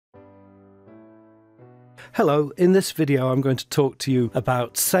Hello, in this video I'm going to talk to you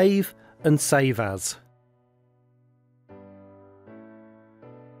about save and save as.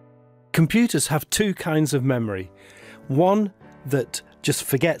 Computers have two kinds of memory. One that just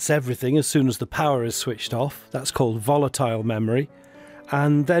forgets everything as soon as the power is switched off, that's called volatile memory,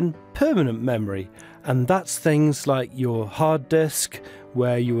 and then permanent memory, and that's things like your hard disk,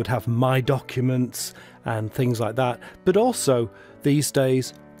 where you would have My Documents and things like that, but also these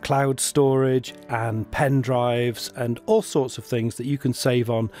days cloud storage and pen drives and all sorts of things that you can save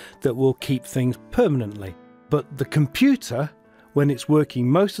on that will keep things permanently. But the computer, when it's working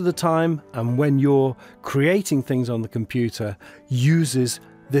most of the time and when you're creating things on the computer, uses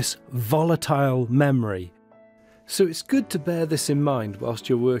this volatile memory. So it's good to bear this in mind whilst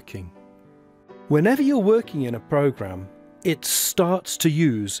you're working. Whenever you're working in a program, it starts to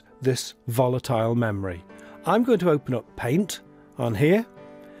use this volatile memory. I'm going to open up Paint on here,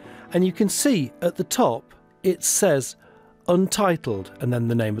 and you can see at the top it says Untitled and then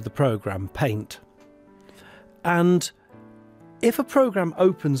the name of the program, Paint. And if a program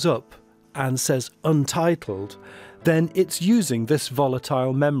opens up and says Untitled, then it's using this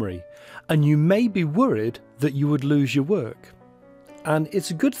volatile memory, and you may be worried that you would lose your work. And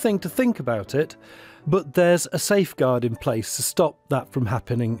it's a good thing to think about it, but there's a safeguard in place to stop that from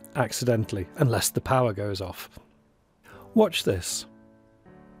happening accidentally, unless the power goes off. Watch this.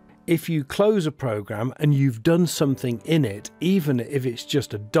 If you close a program and you've done something in it, even if it's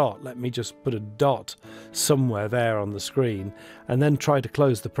just a dot, let me just put a dot somewhere there on the screen, and then try to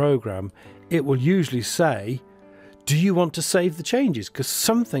close the program, it will usually say, do you want to save the changes? Because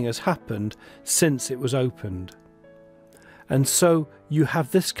something has happened since it was opened. And so you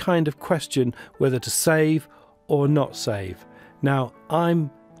have this kind of question whether to save or not save. Now I'm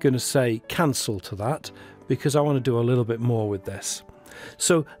going to say cancel to that because I want to do a little bit more with this.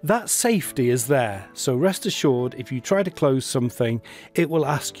 So that safety is there. So rest assured, if you try to close something, it will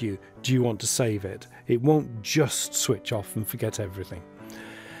ask you, do you want to save it? It won't just switch off and forget everything.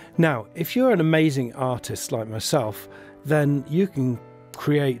 Now, if you're an amazing artist like myself, then you can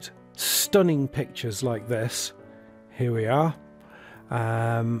create stunning pictures like this. Here we are.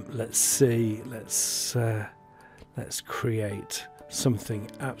 Let's see. Let's create something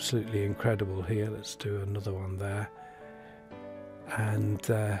absolutely incredible here. Let's do another one there. And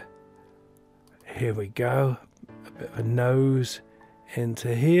here we go. A bit of a nose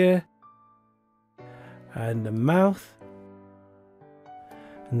into here, and a mouth.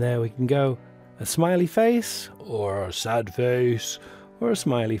 And there we can go. A smiley face, or a sad face, or a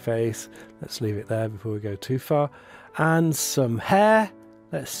smiley face. Let's leave it there before we go too far. And some hair.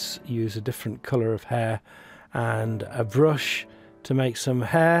 Let's use a different colour of hair and a brush to make some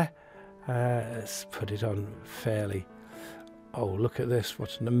hair. Let's put it on fairly. Oh, look at this.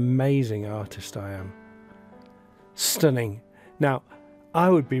 What an amazing artist I am. Stunning. Now, I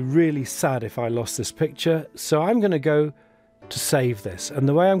would be really sad if I lost this picture, so I'm going to go to save this. And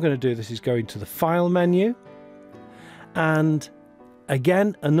the way I'm going to do this is go into the File menu. And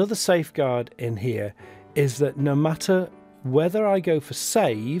again, another safeguard in here is that no matter whether I go for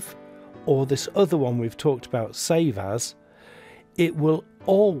save or this other one we've talked about, save as, it will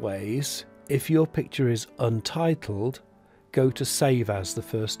always, if your picture is untitled, go to save as the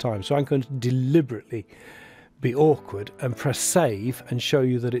first time. So I'm going to deliberately be awkward and press save and show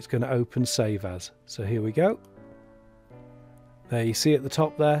you that it's going to open save as. So here we go. There you see at the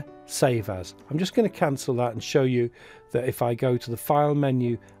top there, save as. I'm just going to cancel that and show you that if I go to the File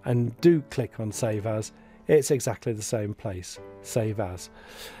menu and do click on save as, it's exactly the same place, save as.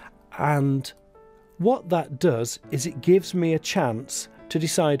 And what that does is it gives me a chance to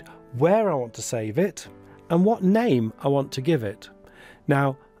decide where I want to save it and what name I want to give it.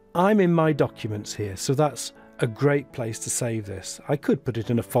 Now, I'm in My Documents here, so that's a great place to save this. I could put it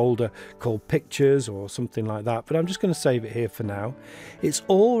in a folder called Pictures or something like that, but I'm just going to save it here for now. It's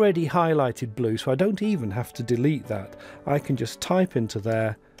already highlighted blue, so I don't even have to delete that. I can just type into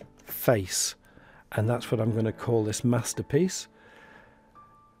there, face, and that's what I'm going to call this masterpiece.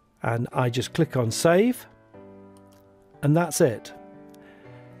 And I just click on save, and that's it.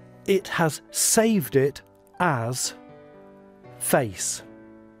 It has saved it as face.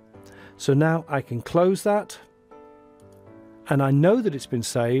 So now I can close that, and I know that it's been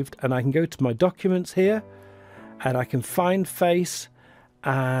saved, and I can go to my documents here and I can find face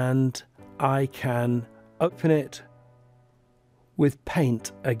and I can open it with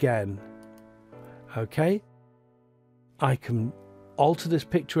Paint again. Okay, I can alter this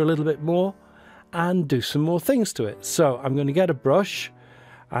picture a little bit more and do some more things to it. So I'm going to get a brush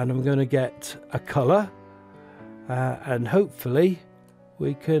and I'm going to get a colour and hopefully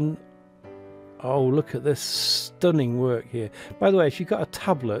we can Oh, look at this stunning work here. By the way, if you've got a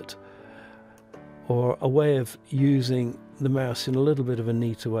tablet or a way of using the mouse in a little bit of a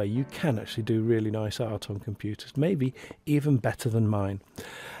neater way, you can actually do really nice art on computers, maybe even better than mine.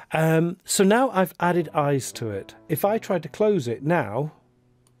 So now I've added eyes to it. If I try to close it now,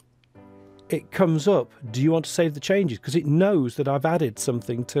 it comes up, do you want to save the changes? Because it knows that I've added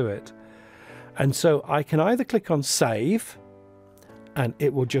something to it. And so I can either click on save, and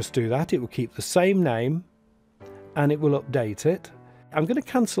it will just do that. It will keep the same name and it will update it. I'm going to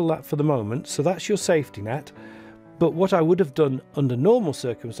cancel that for the moment, so that's your safety net. But what I would have done under normal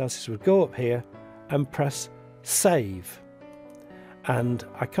circumstances would go up here and press save. And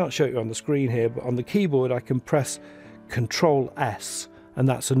I can't show you on the screen here, but on the keyboard I can press Control S, and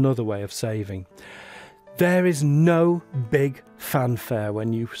that's another way of saving. There is no big fanfare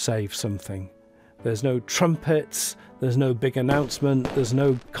when you save something. There's no trumpets, there's no big announcement, there's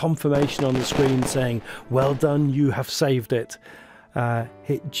no confirmation on the screen saying, well done, you have saved it.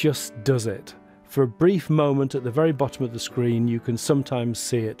 It just does it. For a brief moment at the very bottom of the screen, you can sometimes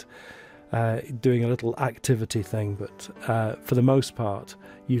see it doing a little activity thing, but for the most part,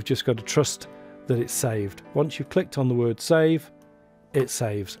 you've just got to trust that it's saved. Once you've clicked on the word save, it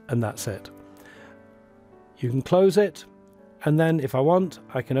saves, and that's it. You can close it, and then if I want,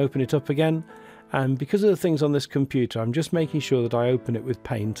 I can open it up again. And because of the things on this computer, I'm just making sure that I open it with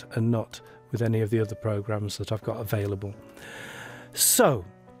Paint and not with any of the other programs that I've got available. So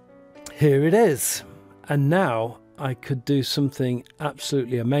here it is. And now I could do something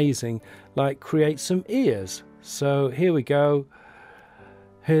absolutely amazing, like create some ears. So here we go.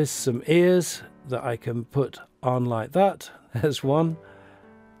 Here's some ears that I can put on like that. There's one.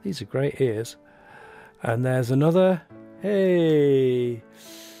 These are great ears. And there's another. Hey!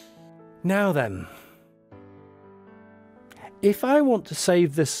 Now then, if I want to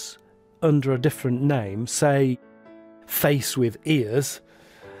save this under a different name, say face with ears,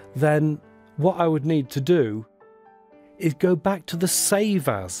 then what I would need to do is go back to the save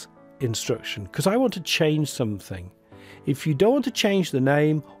as instruction, because I want to change something. If you don't want to change the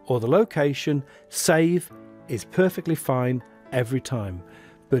name or the location, save is perfectly fine every time.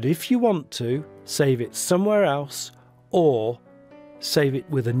 But if you want to save it somewhere else or save it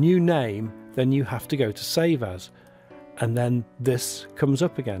with a new name, then you have to go to save as, and then this comes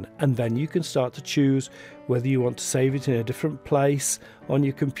up again, and then you can start to choose whether you want to save it in a different place on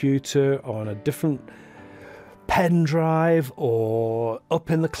your computer or on a different pen drive or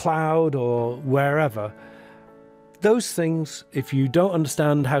up in the cloud or wherever. Those things, if you don't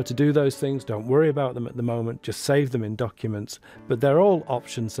understand how to do those things, don't worry about them at the moment, just save them in documents, but they're all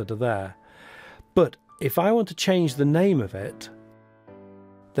options that are there. But if I want to change the name of it,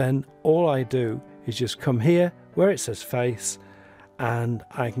 then all I do is just come here where it says face, and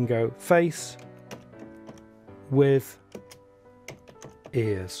I can go face with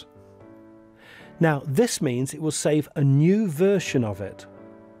ears. Now this means it will save a new version of it.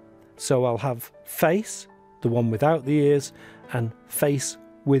 So I'll have face, the one without the ears, and face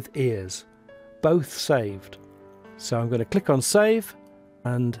with ears, both saved. So I'm going to click on save,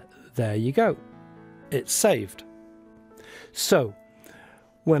 and there you go. It's saved. So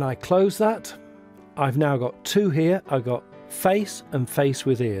when I close that, I've now got two here. I've got face and face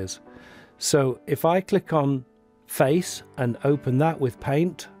with ears. So if I click on face and open that with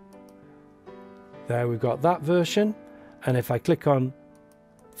Paint, there we've got that version. And if I click on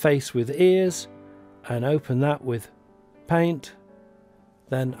face with ears and open that with Paint,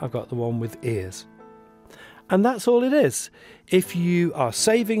 then I've got the one with ears. And that's all it is. If you are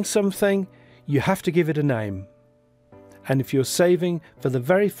saving something, you have to give it a name. And if you're saving for the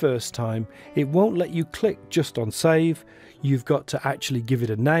very first time, it won't let you click just on save. You've got to actually give it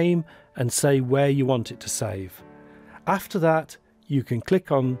a name and say where you want it to save. After that, you can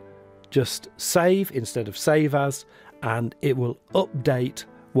click on just save instead of save as, and it will update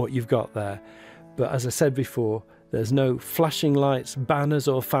what you've got there. But as I said before, there's no flashing lights, banners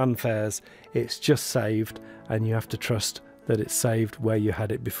or fanfares. It's just saved, and you have to trust that it's saved where you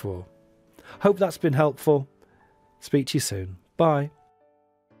had it before. Hope that's been helpful. Speak to you soon. Bye.